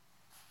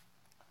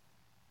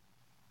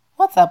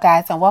What's up,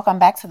 guys, and welcome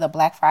back to the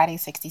Black Friday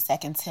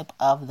 60-second tip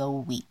of the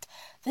week.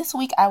 This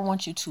week, I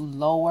want you to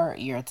lower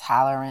your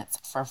tolerance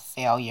for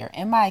failure.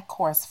 In my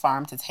course,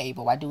 Farm to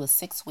Table, I do a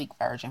 6-week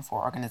version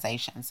for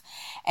organizations.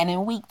 And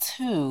in week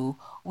 2,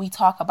 we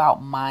talk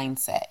about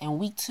mindset. And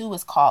week 2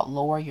 is called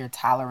Lower Your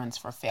Tolerance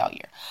for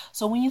Failure.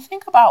 So when you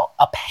think about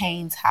a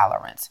pain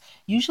tolerance,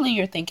 usually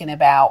you're thinking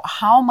about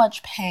how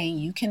much pain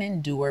you can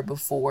endure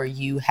before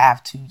you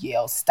have to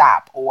yell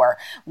stop or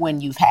when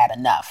you've had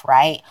enough,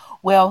 right?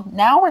 Well,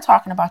 now we're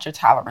talking about your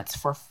tolerance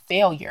for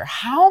failure.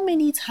 How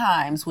many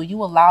times will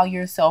you allow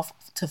yourself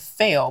to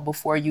fail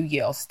before you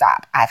yell,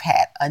 stop, I've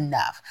had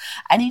enough?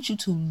 I need you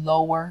to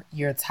lower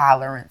your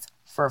tolerance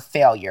for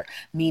failure,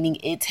 meaning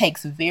it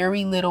takes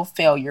very little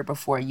failure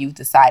before you've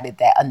decided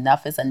that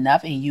enough is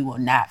enough and you will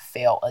not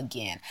fail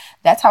again.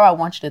 That's how I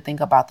want you to think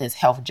about this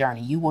health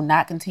journey. You will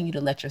not continue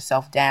to let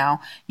yourself down.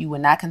 You will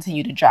not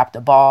continue to drop the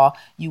ball.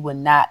 You will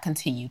not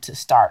continue to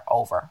start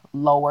over.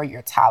 Lower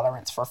your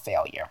tolerance for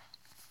failure.